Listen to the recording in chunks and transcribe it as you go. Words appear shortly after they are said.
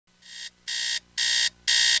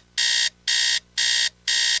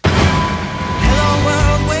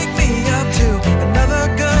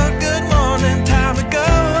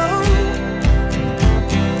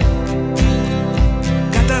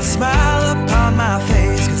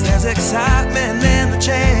excitement in the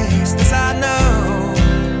chase, this I know.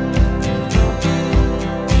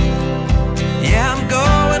 Yeah, I'm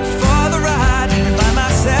going for the ride to find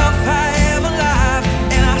myself, I am alive,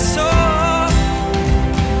 and I soar.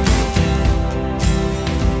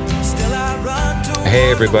 Still I run to. Hey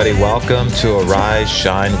everybody, welcome to Arise,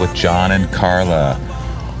 Shine with John and Carla.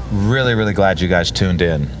 Really glad you guys tuned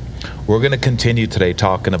in. We're going to continue today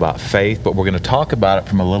talking about faith, but we're going to talk about it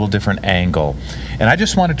from a little different angle. And I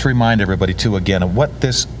just wanted to remind everybody too, again, of what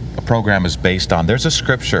this program is based on. There's a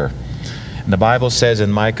scripture, and the Bible says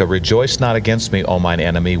in Micah, "Rejoice not against me, O mine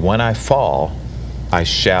enemy. When I fall, I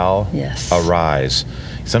shall arise."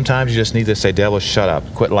 Sometimes you just need to say, "Devil, shut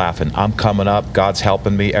up. Quit laughing. I'm coming up. God's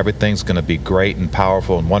helping me. Everything's going to be great and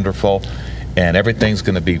powerful and wonderful. And everything's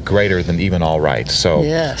going to be greater than even all right." So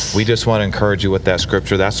we just want to encourage you with that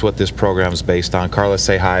scripture. That's what this program is based on. Carla,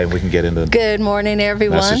 say hi and we can get into the Good morning,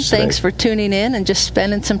 everyone. Thanks for tuning in and just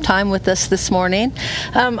spending some time with us this morning.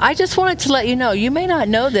 I just wanted to let you know, you may not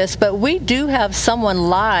know this, but we do have someone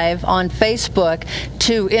live on Facebook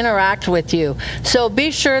to interact with you. So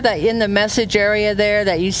be sure that in the message area there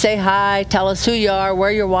that you say hi, tell us who you are,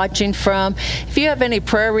 where you're watching from. If you have any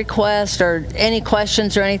prayer requests or any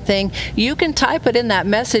questions or anything, you can type it in that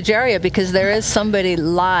message area because there is somebody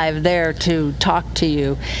live there to talk to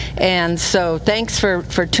you. And so thanks for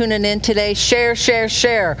tuning in today. Share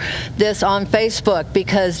this on Facebook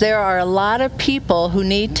because there are a lot of people who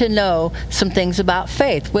need to know some things about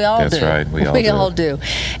faith. We all do. That's right. We all do.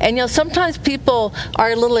 And you know, sometimes people are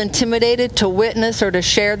a little intimidated to witness or to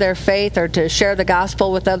share their faith or to share the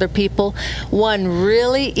gospel with other people. One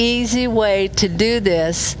really easy way to do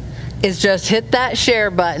this is just hit that share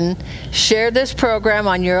button, share this program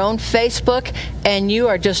on your own Facebook, and you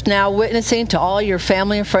are just now witnessing to all your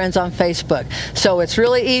family and friends on Facebook. So it's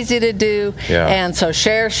really easy to do, and so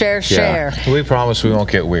share. We promise we won't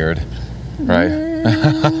get weird, right?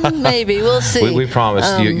 Maybe, we'll see. We promise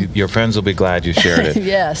your friends will be glad you shared it.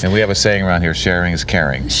 Yes. And we have a saying around here, sharing is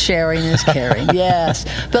caring. Sharing is caring, yes.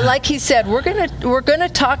 But like he said, we're gonna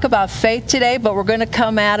talk about faith today, but we're gonna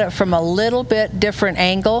come at it from a little bit different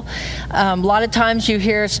angle. A lot of times you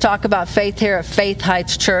hear us talk about faith here at Faith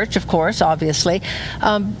Heights Church, of course, obviously.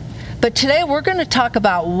 But today we're gonna talk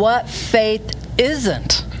about what faith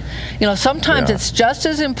isn't. You know, sometimes it's just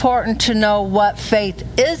as important to know what faith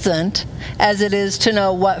isn't as it is to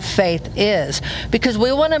know what faith is. Because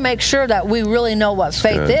we want to make sure that we really know what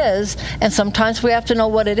faith is, and sometimes we have to know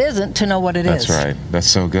what it isn't to know what it is. That's right. That's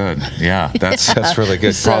so good. Yeah, that's really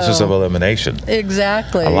good. Process of elimination.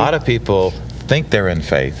 Exactly. A lot of people think they're in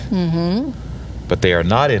faith, but they are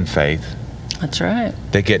not in faith. That's right.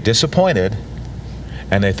 They get disappointed,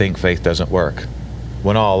 and they think faith doesn't work.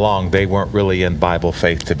 When all along they weren't really in Bible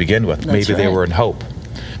faith to begin with. Maybe they were in hope.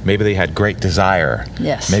 Maybe they had great desire.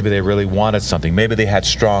 Yes. Maybe they really wanted something. Maybe they had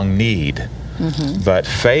strong need. But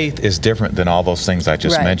faith is different than all those things I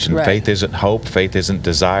just mentioned. Faith isn't hope. Faith isn't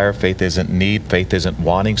desire. Faith isn't need. Faith isn't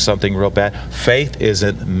wanting something real bad. Faith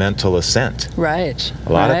isn't mental assent. Right.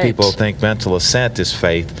 A lot of people think mental assent is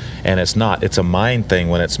faith, and it's not. It's a mind thing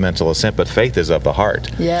when it's mental assent, but faith is of the heart.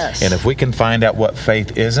 Yes. And if we can find out what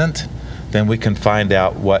faith isn't, then we can find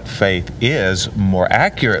out what faith is more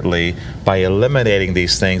accurately by eliminating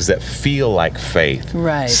these things that feel like faith,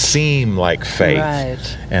 seem like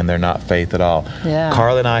faith, and they're not faith at all.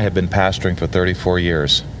 Carla and I have been pastoring for 34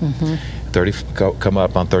 years, come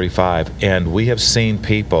up on 35, and we have seen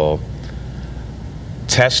people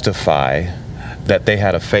testify that they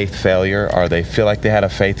had a faith failure, or they feel like they had a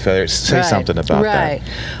faith failure. Say something about that.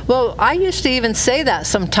 Well, I used to even say that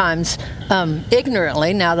sometimes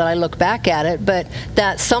ignorantly, now that I look back at it, but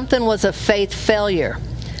that something was a faith failure.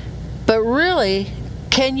 But really,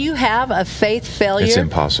 can you have a faith failure? It's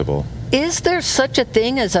impossible. Is there such a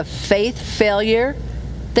thing as a faith failure?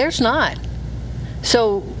 There's not.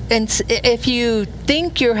 So if you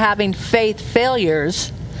think you're having faith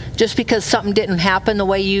failures just because something didn't happen the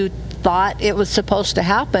way you thought it was supposed to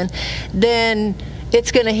happen, then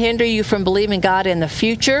it's going to hinder you from believing God in the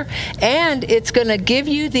future, and it's going to give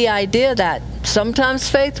you the idea that sometimes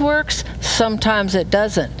faith works, sometimes it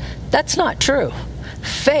doesn't. That's not true.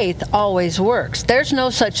 Faith always works. There's no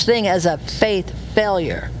such thing as a faith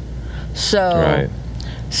failure. So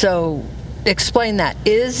explain that.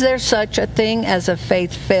 Is there such a thing as a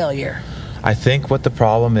faith failure? I think what the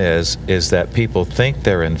problem is that people think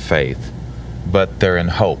they're in faith, but they're in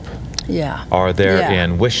hope. Or they're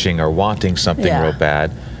in wishing or wanting something real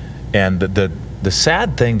bad. And the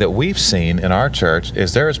sad thing that we've seen in our church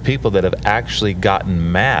is there's people that have actually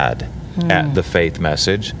gotten mad at the faith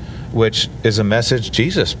message, which is a message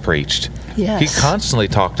Jesus preached. He constantly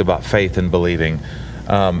talked about faith and believing.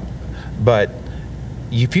 But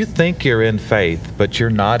if you think you're in faith, but you're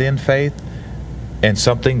not in faith, and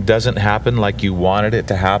something doesn't happen like you wanted it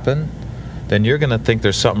to happen, then you're going to think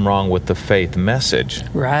there's something wrong with the faith message.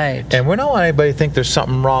 Right. And we don't want anybody to think there's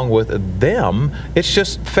something wrong with them. It's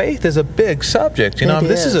just faith is a big subject. You know,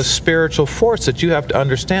 this is a spiritual force that you have to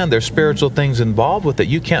understand. There's spiritual things involved with it.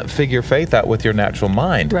 You can't figure faith out with your natural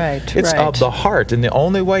mind. Right. It's of the heart. And the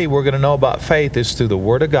only way we're going to know about faith is through the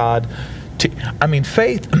Word of God. I mean,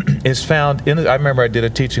 faith is found in, I remember I did a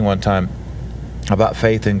teaching one time about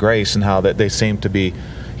faith and grace and how that they seem to be,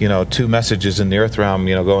 you know, two messages in the earth realm,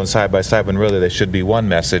 you know, going side by side when really they should be one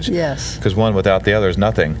message. Yes. Because one without the other is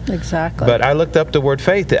nothing. Exactly. But I looked up the word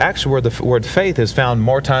faith. The actual word, the word faith is found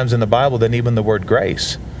more times in the Bible than even the word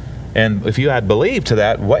grace. And if you add believe to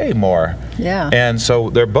that, way more. Yeah. And so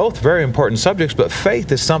they're both very important subjects, but faith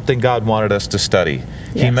is something God wanted us to study.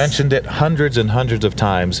 Yes. He mentioned it hundreds and hundreds of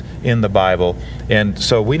times in the Bible. And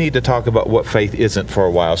so we need to talk about what faith isn't for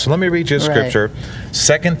a while. So let me read you a scripture.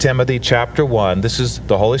 2 Timothy chapter 1. This is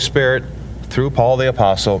the Holy Spirit through Paul the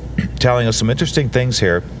Apostle telling us some interesting things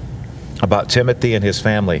here about Timothy and his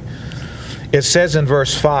family. It says in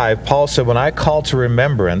verse 5, Paul said, when I call to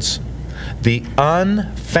remembrance the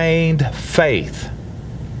unfeigned faith.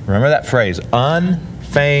 Remember that phrase,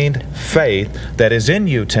 unfeigned faith that is in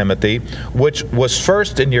you, Timothy, which was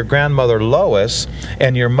first in your grandmother Lois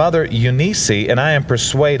and your mother Eunice, and I am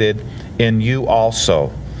persuaded in you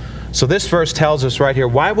also. So this verse tells us right here,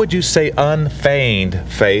 why would you say unfeigned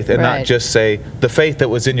faith and not just say the faith that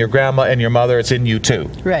was in your grandma and your mother, it's in you too?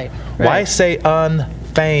 Right. Why say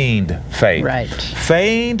unfeigned faith? Right.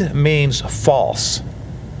 Feigned means false.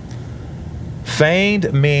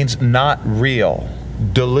 Feigned means not real,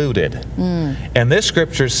 diluted. And this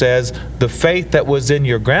scripture says the faith that was in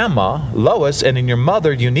your grandma, Lois, and in your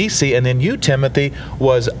mother, Eunice, and in you, Timothy,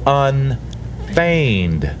 was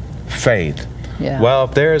unfeigned faith. Yeah. Well,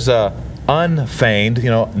 if there's a unfeigned, you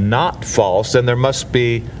know, not false, then there must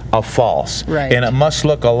be a false. Right. And it must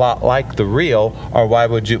look a lot like the real, or why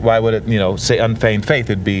would it, you know, say unfeigned faith?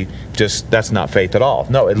 It'd be just, that's not faith at all.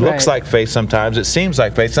 No, it looks like faith sometimes, it seems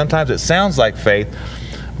like faith, sometimes it sounds like faith,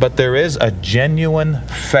 but there is a genuine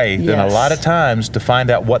faith. Yes. And a lot of times to find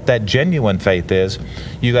out what that genuine faith is,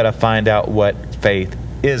 you got to find out what faith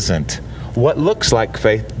isn't. What looks like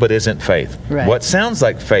faith but isn't faith. Right. What sounds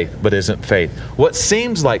like faith but isn't faith. What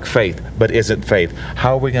seems like faith but isn't faith.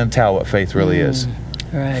 How are we going to tell what faith really is?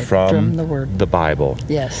 Right. From the Word. The Bible.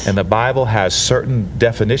 Yes. And the Bible has certain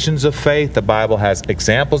definitions of faith. The Bible has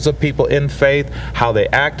examples of people in faith, how they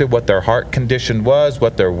acted, what their heart condition was,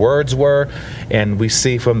 what their words were, and we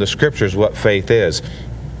see from the scriptures what faith is.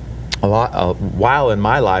 A while in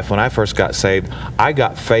my life, when I first got saved, I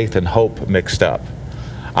got faith and hope mixed up.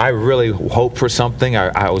 I really hoped for something.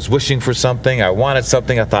 I was wishing for something. I wanted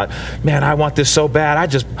something. I thought, man, I want this so bad. I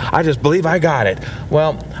just believe I got it.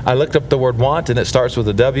 Well, I looked up the word want, and it starts with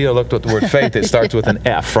a W. I looked up the word faith. It starts with an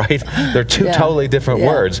F, right? They're two totally different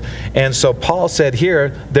words. And so Paul said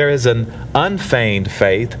here, there is an unfeigned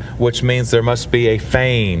faith, which means there must be a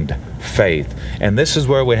feigned faith. And this is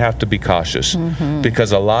where we have to be cautious,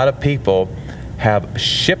 because a lot of people have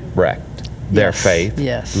shipwrecked their faith,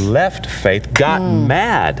 left faith, got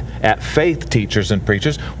mad at faith teachers and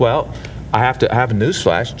preachers. Well, I have a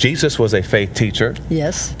newsflash. Jesus was a faith teacher.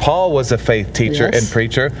 Yes. Paul was a faith teacher and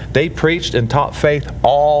preacher. They preached and taught faith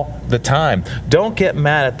all the time. Don't get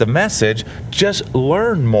mad at the message. Just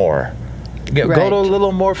learn more. Go to a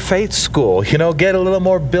little more faith school. You know, get a little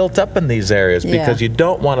more built up in these areas, because you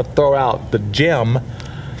don't want to throw out the gem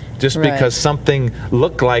just because something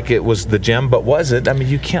looked like it was the gem but wasn't. I mean,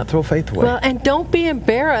 you can't throw faith away. Well, and don't be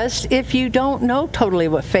embarrassed if you don't know totally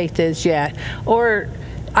what faith is yet. Or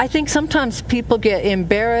I think sometimes people get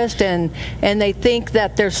embarrassed and they think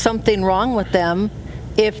that there's something wrong with them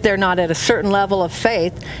if they're not at a certain level of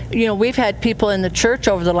faith. You know, we've had people in the church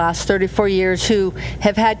over the last 34 years who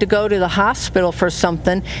have had to go to the hospital for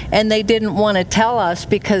something, and they didn't want to tell us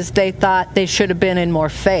because they thought they should have been in more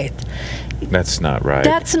faith. That's not right.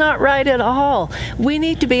 That's not right at all. We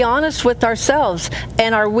need to be honest with ourselves.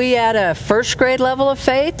 And are we at a first grade level of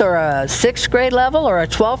faith, or a 6th grade level, or a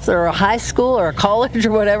 12th, or a high school, or a college,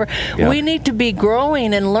 or whatever? Yeah. We need to be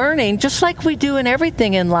growing and learning, just like we do in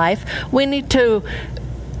everything in life. We need to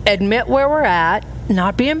admit where we're at,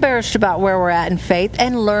 not be embarrassed about where we're at in faith,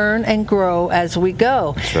 and learn and grow as we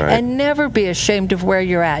go. That's right. And never be ashamed of where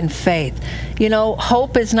you're at in faith. You know,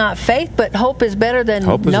 hope is not faith, but hope is better than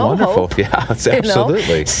hope is no wonderful. hope. Yeah, it's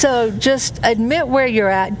absolutely. You know? So just admit where you're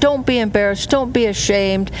at. Don't be embarrassed. Don't be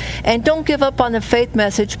ashamed. And don't give up on the faith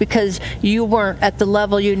message because you weren't at the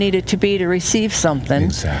level you needed to be to receive something.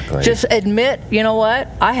 Exactly. Just admit, you know what?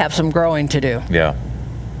 I have some growing to do. Yeah.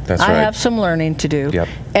 That's I right. have some learning to do. Yep.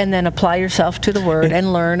 And then apply yourself to the Word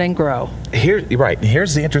and learn and grow. Here's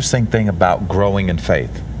the interesting thing about growing in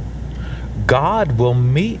faith. God will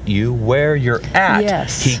meet you where you're at.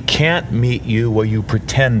 Yes. He can't meet you where you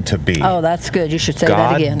pretend to be. Oh, that's good. You should say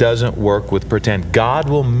that again. God doesn't work with pretend. God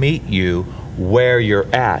will meet you where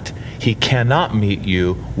you're at. He cannot meet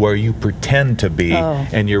you where you pretend to be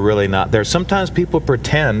and you're really not there. Sometimes people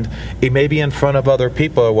pretend, it may be in front of other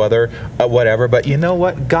people or whatever, but you know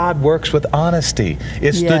what? God works with honesty.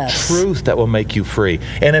 It's the truth that will make you free.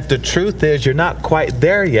 And if the truth is you're not quite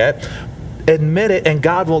there yet, admit it, and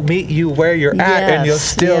God will meet you where you're at, and you'll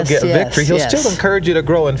still get victory. He'll still encourage you to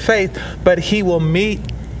grow in faith, but He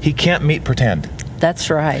can't meet pretend. That's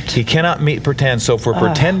right. He cannot meet pretend. So if we're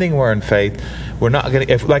pretending we're in faith, we're not going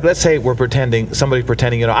to, like, let's say we're pretending, somebody's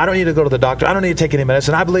pretending, you know, I don't need to go to the doctor, I don't need to take any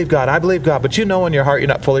medicine, I believe God, but you know in your heart you're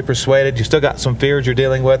not fully persuaded, you still got some fears you're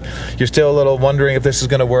dealing with, you're still a little wondering if this is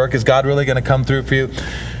going to work, is God really going to come through for you?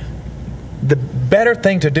 The better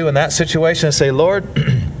thing to do in that situation is say, Lord,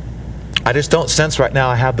 I just don't sense right now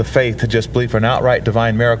I have the faith to just believe for an outright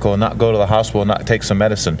divine miracle and not go to the hospital and not take some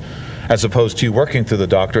medicine, as opposed to you working through the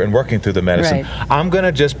doctor and working through the medicine. Right. I'm going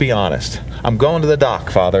to just be honest. I'm going to the doc,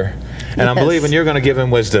 Father, and I'm believing you're going to give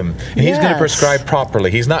him wisdom. And he's going to prescribe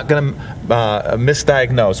properly. He's not going to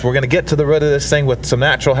misdiagnose. We're going to get to the root of this thing with some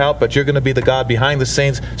natural help, but you're going to be the God behind the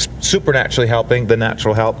scenes, supernaturally helping the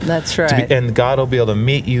natural help. That's right. And God will be able to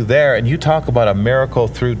meet you there. And you talk about a miracle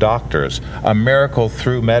through doctors, a miracle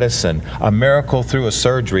through medicine, a miracle through a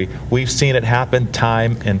surgery. We've seen it happen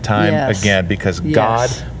time and time again, because God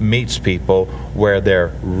meets people where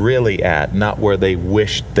they're really at, not where they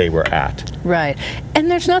wished they were at. Right. And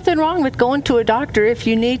there's nothing wrong with going to a doctor if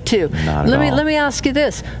you need to. Not at all. Let me ask you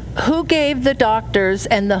this. Who gave the doctors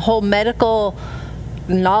and the whole medical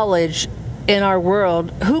knowledge in our world,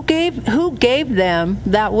 who gave them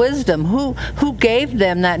that wisdom? Who gave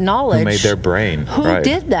them that knowledge? Who made their brain? Who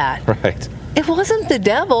did that? Right. It wasn't the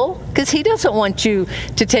devil, because he doesn't want you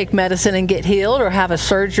to take medicine and get healed, or have a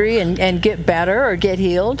surgery and get better or get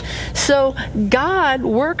healed. So God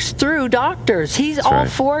works through doctors. He's all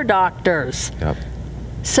for doctors. Yep.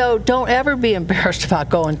 So don't ever be embarrassed about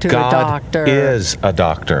going to a doctor. God is a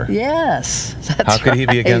doctor. Yes. That's How could he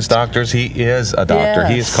be against doctors? He is a doctor.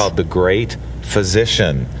 He is called the great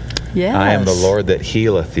physician. Yes. I am the Lord that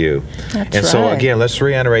healeth you. That's and so again, let's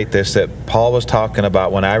reiterate this, that Paul was talking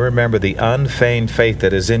about, when I remember the unfeigned faith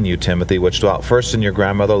that is in you, Timothy, which dwelt first in your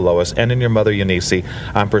grandmother Lois and in your mother Eunice,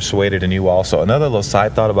 I'm persuaded in you also. Another little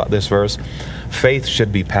side thought about this verse, faith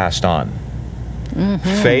should be passed on.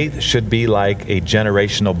 Faith should be like a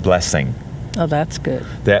generational blessing. Oh, that's good.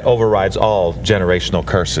 That overrides all generational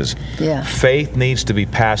curses. Yeah. Faith needs to be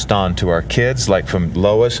passed on to our kids, like from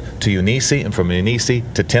Lois to Eunice, and from Eunice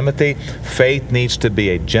to Timothy. Faith needs to be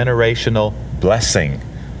a generational blessing.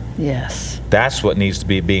 Yes. That's what needs to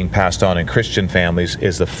be being passed on in Christian families,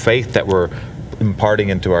 is the faith that we're imparting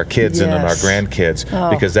into our kids and in our grandkids,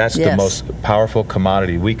 because that's the most powerful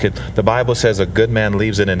commodity we could. The Bible says a good man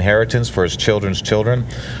leaves an inheritance for his children's children.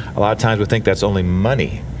 A lot of times we think that's only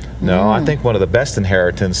money. No, I think one of the best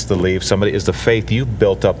inheritance to leave somebody is the faith you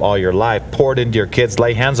built up all your life, poured into your kids.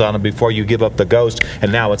 Lay hands on them before you give up the ghost,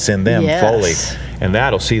 and now it's in them fully. And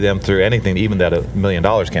that'll see them through anything, even that $1 million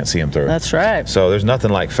can't see them through. That's right. So there's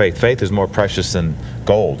nothing like faith. Faith is more precious than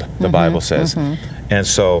gold, the Bible says. And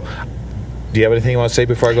so, do you have anything you want to say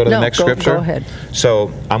before I go to the next scripture? Go ahead.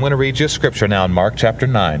 So I'm going to read you a scripture now in Mark chapter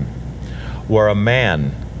 9, where a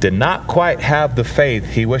man did not quite have the faith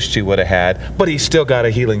he wished he would have had, but he still got a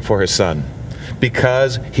healing for his son,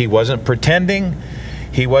 because he wasn't pretending.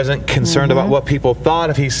 He wasn't concerned about what people thought.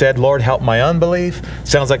 If he said, Lord, help my unbelief,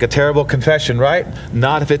 sounds like a terrible confession, right?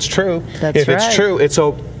 Not if it's true. If it's true, it's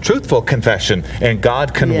a truthful confession, and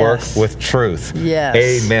God can work with truth. Yes.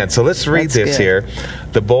 Amen. So let's read this here.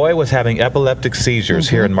 The boy was having epileptic seizures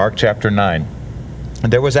here in Mark chapter 9.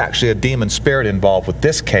 And there was actually a demon spirit involved with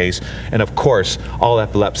this case, and of course, all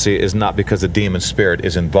epilepsy is not because a demon spirit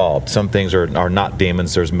is involved. Some things are not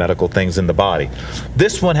demons, there's medical things in the body.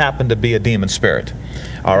 This one happened to be a demon spirit.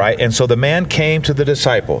 All right, and so the man came to the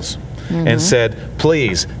disciples, and said,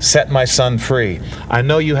 please set my son free. I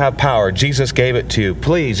know you have power. Jesus gave it to you.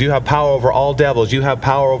 Please, you have power over all devils. You have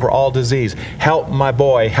power over all disease. Help my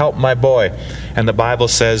boy. Help my boy. And the Bible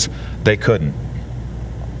says they couldn't.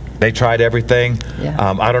 They tried everything.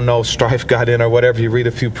 Yeah. I don't know if strife got in or whatever. You read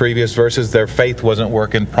a few previous verses, their faith wasn't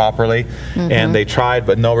working properly, and they tried,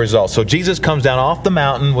 but no results. So Jesus comes down off the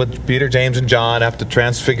mountain with Peter, James, and John after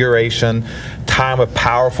transfiguration, time of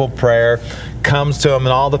powerful prayer, comes to him,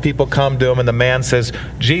 and all the people come to him, and the man says,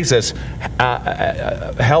 Jesus,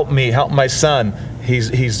 help me, help my son.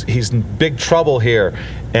 He's in big trouble here.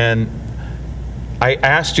 And I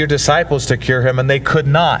asked your disciples to cure him, and they could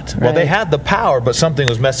not. Well, they had the power, but something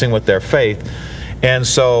was messing with their faith. And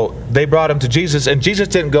so they brought him to Jesus, and Jesus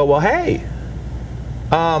didn't go, well, hey,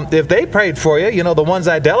 if they prayed for you, you know, the ones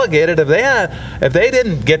I delegated, if they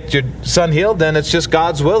didn't get your son healed, then it's just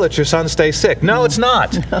God's will that your son stay sick. No, it's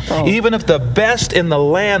not. No. Even if the best in the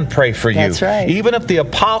land pray for you, that's right. Even if the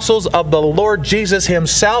apostles of the Lord Jesus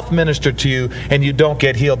himself minister to you and you don't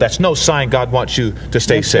get healed, that's no sign God wants you to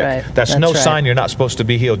stay that's sick. Right. That's no sign you're not supposed to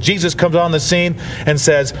be healed. Jesus comes on the scene and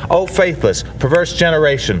says, oh, faithless, perverse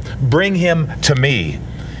generation, bring him to me.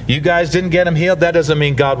 You guys didn't get him healed. That doesn't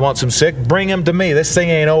mean God wants him sick. Bring him to me. This thing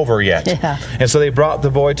ain't over yet. Yeah. And so they brought the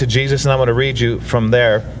boy to Jesus, and I'm going to read you from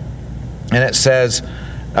there. And it says,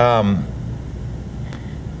 let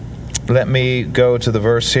me go to the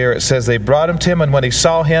verse here. It says, they brought him to him, and when he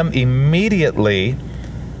saw him, immediately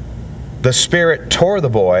the spirit tore the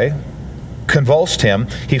boy, convulsed him.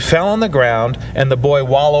 He fell on the ground, and the boy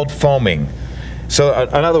wallowed foaming. So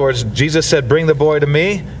in other words, Jesus said, bring the boy to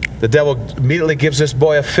me. The devil immediately gives this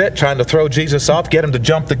boy a fit, trying to throw Jesus off, get him to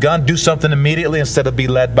jump the gun, do something immediately instead of be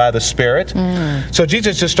led by the Spirit. So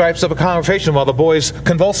Jesus just strikes up a conversation while the boy's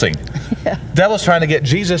convulsing. Yeah. The devil's trying to get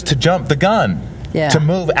Jesus to jump the gun, to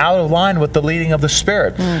move out of line with the leading of the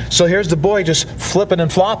Spirit. So here's the boy just flipping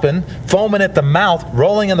and flopping, foaming at the mouth,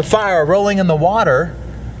 rolling in the fire, rolling in the water.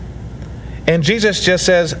 And Jesus just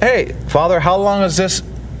says, hey, Father, how long is this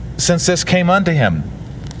since this came unto him?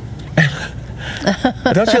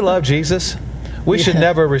 Don't you love Jesus? We should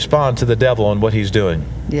never respond to the devil and what he's doing.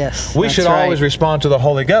 Yes. We should always respond to the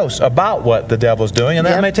Holy Ghost about what the devil's doing, and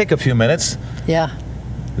that may take a few minutes. Yeah.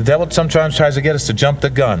 The devil sometimes tries to get us to jump the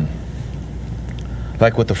gun.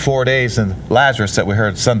 Like with the 4 days and Lazarus that we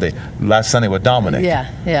heard last Sunday with Dominic.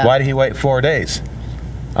 Yeah, yeah. Why did he wait 4 days?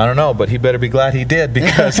 I don't know, but he better be glad he did,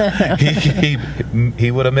 because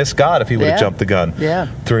he would have missed God if he would have jumped the gun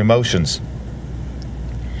through emotions.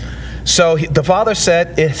 So the father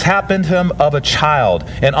said, it's happened to him of a child,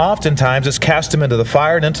 and oftentimes it's cast him into the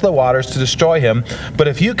fire and into the waters to destroy him. But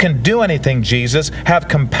if you can do anything, Jesus, have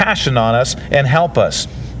compassion on us and help us.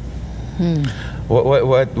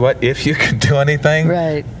 What if you can do anything?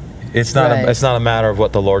 Right. It's not a matter of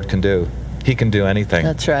what the Lord can do. He can do anything.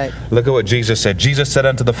 That's right. Look at what Jesus said. Jesus said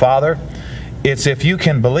unto the Father, it's if you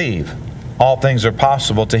can believe. All things are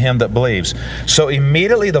possible to him that believes. So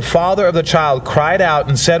immediately the father of the child cried out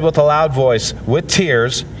and said with a loud voice, with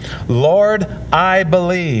tears, Lord, I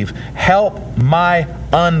believe. Help my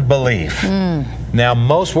unbelief. Now,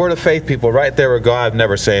 most Word of Faith people right there would go, I've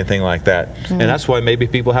never said anything like that. And that's why maybe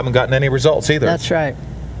people haven't gotten any results either. That's right.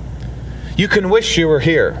 You can wish you were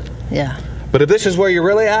here. Yeah. But if this is where you're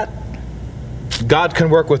really at, God can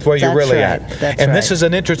work with where you're really at. And this is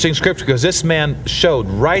an interesting scripture, because this man showed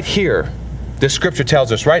right here. This scripture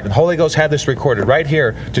tells us, right? The Holy Ghost had this recorded right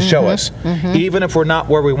here to show us. Even if we're not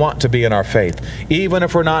where we want to be in our faith, even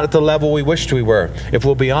if we're not at the level we wished we were, if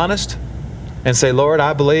we'll be honest and say, Lord,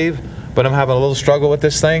 I believe, but I'm having a little struggle with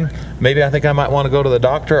this thing. Maybe I think I might want to go to the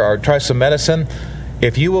doctor or try some medicine.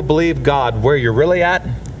 If you will believe God where you're really at,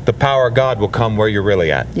 the power of God will come where you're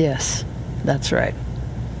really at. Yes, that's right.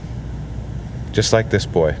 Just like this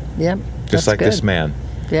boy. Yep. Just like this man.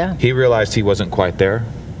 Yeah. He realized he wasn't quite there.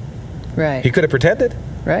 Right. He could have pretended.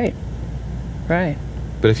 Right. Right.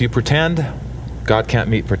 But if you pretend, God can't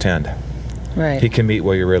meet pretend. Right. He can meet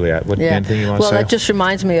where you're really at. Anything you want to say? Well, that just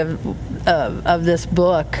reminds me of this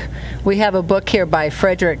book. We have a book here by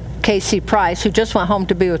Frederick K.C. Price, who just went home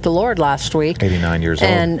to be with the Lord last week. 89 years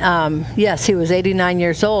old. And yes, he was 89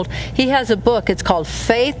 years old. He has a book. It's called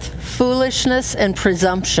Faith, Foolishness, and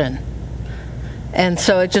Presumption. And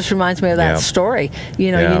so it just reminds me of that story.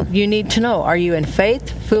 You know, you need to know, are you in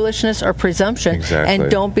faith, foolishness, or presumption? Exactly.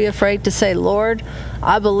 And don't be afraid to say, Lord,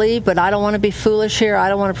 I believe, but I don't want to be foolish here. I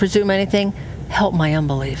don't want to presume anything. Help my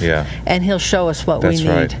unbelief. Yeah. And he'll show us what we need.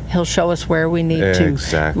 Right. He'll show us where we need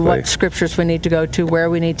to, what scriptures we need to go to, where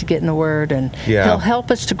we need to get in the Word, and He'll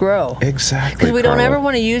help us to grow. Exactly. Because we don't ever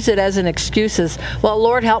want to use it as an excuse, well,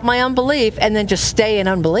 Lord, help my unbelief, and then just stay in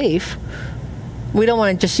unbelief. we don't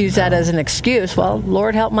want to just use that as an excuse. Well,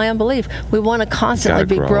 Lord, help my unbelief. We want to constantly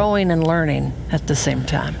be growing and learning at the same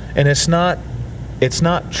time. And it's not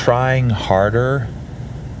trying harder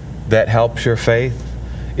that helps your faith.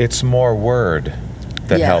 It's more word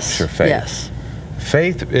that helps your faith. Yes.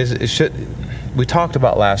 Faith we talked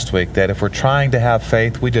about last week that if we're trying to have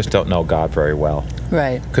faith, we just don't know God very well.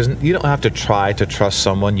 Right. Because you don't have to try to trust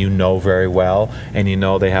someone you know very well, and you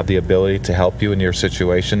know they have the ability to help you in your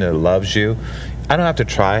situation and loves you. I don't have to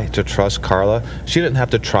try to trust Carla. She didn't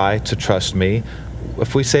have to try to trust me.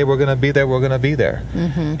 If we say we're going to be there, we're going to be there.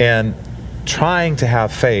 And trying to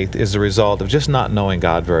have faith is the result of just not knowing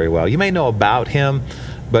God very well. You may know about Him,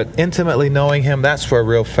 but intimately knowing Him, that's where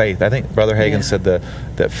real faith. I think Brother Hagin said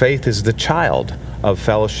that faith is the child of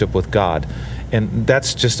fellowship with God. And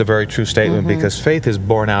that's just a very true statement, because faith is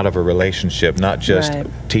born out of a relationship, not just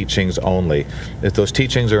teachings only. If those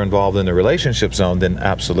teachings are involved in the relationship zone, then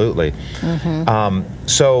absolutely.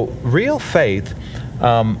 So real faith,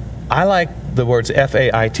 I like the words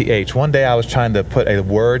F-A-I-T-H. One day I was trying to put a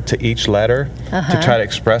word to each letter to try to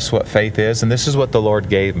express what faith is, and this is what the Lord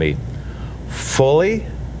gave me. Fully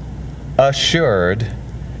assured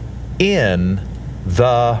in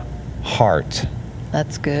the heart.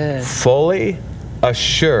 That's good. Fully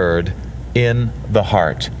assured in the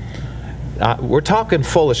heart. We're talking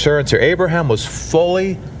full assurance here. Abraham was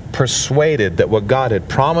fully persuaded that what God had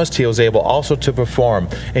promised, he was able also to perform.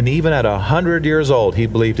 And even at 100 years old, he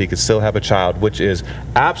believed he could still have a child, which is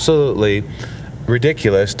absolutely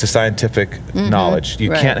ridiculous to scientific knowledge. You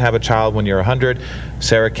can't have a child when you're 100.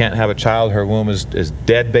 Sarah can't have a child. Her womb is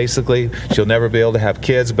dead, basically. She'll never be able to have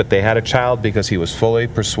kids, but they had a child because he was fully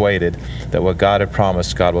persuaded that what God had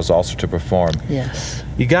promised, God was also to perform. Yes.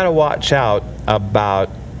 You got to watch out about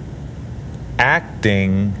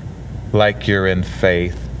acting like you're in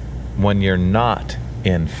faith when you're not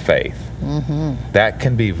in faith. That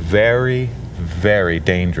can be very, very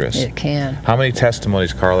dangerous. It can. How many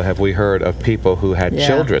testimonies, Carla, have we heard of people who had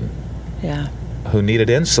children who needed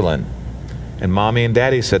insulin, and mommy and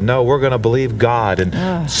daddy said, no, we're going to believe God,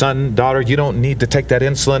 and son, daughter, you don't need to take that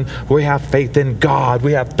insulin. We have faith in God.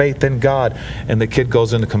 We have faith in God. And the kid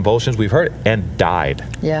goes into convulsions, we've heard it, and died.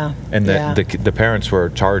 Yeah. And the parents were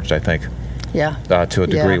charged, I think. To a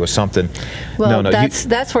degree with something. Well,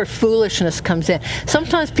 that's where foolishness comes in.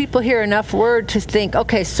 Sometimes people hear enough word to think,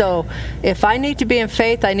 okay, so if I need to be in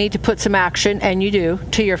faith, I need to put some action, and you do,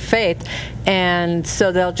 to your faith. And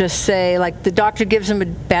so they'll just say, like the doctor gives them a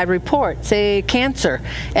bad report, say cancer,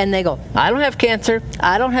 and they go, I don't have cancer,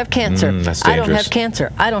 I don't have cancer, that's I don't dangerous. have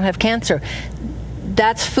cancer, I don't have cancer.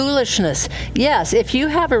 That's foolishness. Yes, if you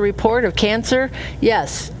have a report of cancer,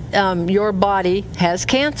 yes, your body has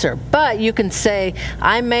cancer. But you can say,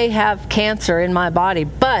 I may have cancer in my body,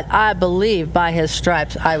 but I believe by His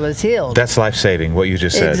stripes I was healed. That's life-saving, what you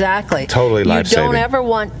just said. Exactly. Totally life-saving. You don't ever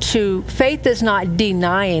want to, faith is not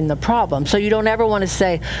denying the problem. So you don't ever want to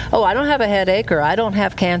say, oh, I don't have a headache, or I don't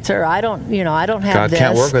have cancer, or I don't have God this.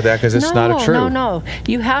 can't work with that because it's not a true. No.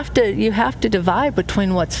 You have to divide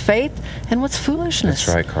between what's faith and what's foolishness.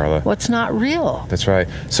 That's right, Carla. What's not real. That's right.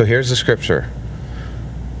 So here's the scripture.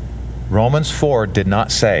 Romans 4 did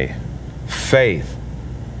not say faith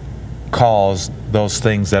calls those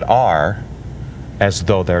things that are as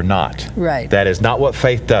though they're not. Right. That is not what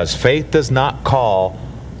faith does. Faith does not call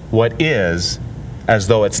what is as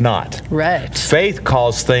though it's not. Right. Faith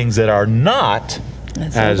calls things that are not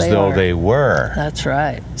as though they were. That's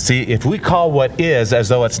right. See, if we call what is as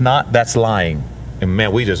though it's not, that's lying. And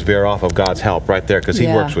man, we just veer off of God's help right there, because He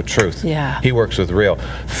works with truth. He works with real.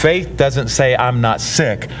 Faith doesn't say I'm not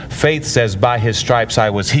sick. Faith says by His stripes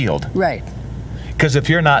I was healed. Right. Because if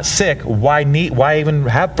you're not sick, why even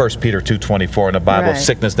have 1 Peter 2:24 in the Bible? Right.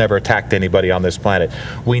 Sickness never attacked anybody on this planet.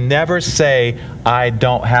 We never say I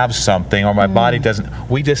don't have something, or my body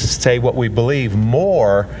doesn't. We just say what we believe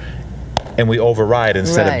more, and we override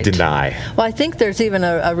instead of deny. Well, I think there's even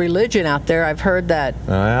a religion out there, I've heard that,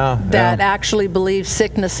 actually believes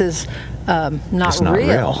sickness is not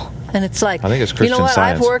real. And it's like, I think it's Christian science.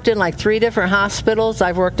 I've worked in like 3 different hospitals.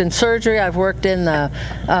 I've worked in surgery. I've worked in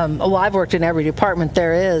I've worked in every department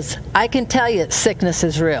there is. I can tell you sickness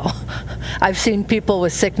is real. I've seen people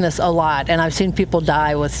with sickness a lot, and I've seen people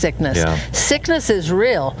die with sickness. Sickness is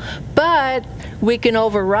real, but we can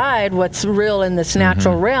override what's real in this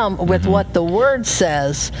natural realm with what the Word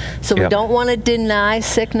says. So we don't want to deny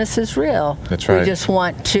sickness is real. That's right. We just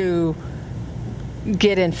want to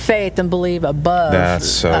get in faith and believe above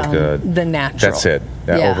the natural. That's it.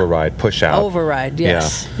 Override, push out. Override,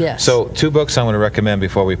 yes. Yes. So 2 books I'm going to recommend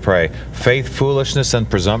before we pray. Faith, Foolishness, and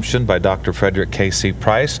Presumption by Dr. Frederick K.C.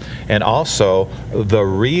 Price, and also The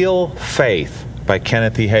Real Faith by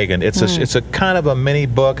Kenneth E. Hagin. It's a kind of a mini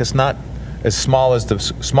book. It's not as small as the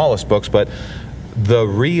smallest books, but The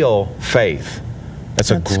Real Faith. That's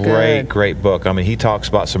a great book. I mean, he talks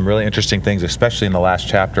about some really interesting things, especially in the last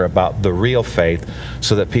chapter, about the real faith,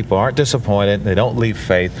 so that people aren't disappointed, they don't leave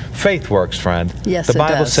faith. Faith works, friend. Yes, the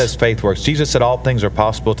Bible does. says faith works. Jesus said all things are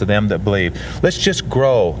possible to them that believe. Let's just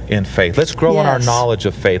grow in faith. Let's grow in our knowledge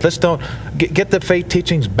of faith. Let's don't get the faith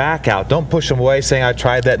teachings back out. Don't push them away saying, I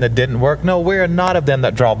tried that and it didn't work. No, we are not of them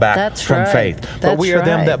that draw back from faith, but we are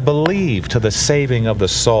them that believe to the saving of the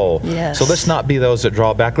soul. Yes. So let's not be those that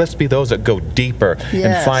draw back. Let's be those that go deeper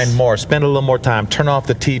and find more. Spend a little more time. Turn off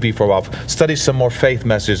the TV for a while. Study some more faith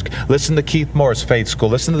messages. Listen to Keith Moore's Faith School.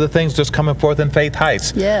 Listen to the things that's coming forth in Faith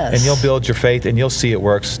Heights. Yes. And you'll build your faith and you'll see it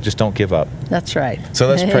works. Just don't give up. That's right. So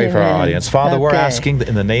let's pray for our audience. Father, we're asking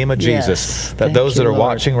in the name of Jesus that those that are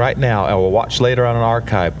watching right now and will watch later on an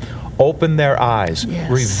archive, open their eyes,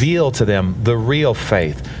 reveal to them the real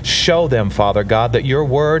faith. Show them, Father God, that your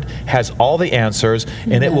word has all the answers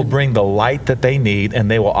and it will bring the light that they need, and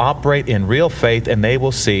they will operate in real faith and they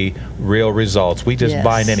will see real results. We just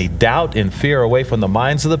bind any doubt and fear away from the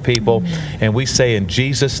minds of the people, and we say in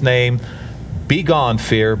Jesus' name, be gone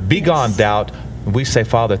fear, be gone doubt. And we say,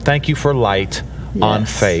 Father, thank you for light on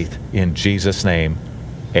faith in Jesus' name.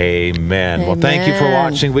 Amen. Well, thank you for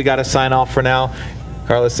watching. We got to sign off for now.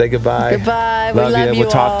 Carla, say goodbye. Goodbye. Love We love you. you We'll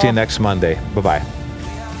talk all. to you next Monday. Bye-bye.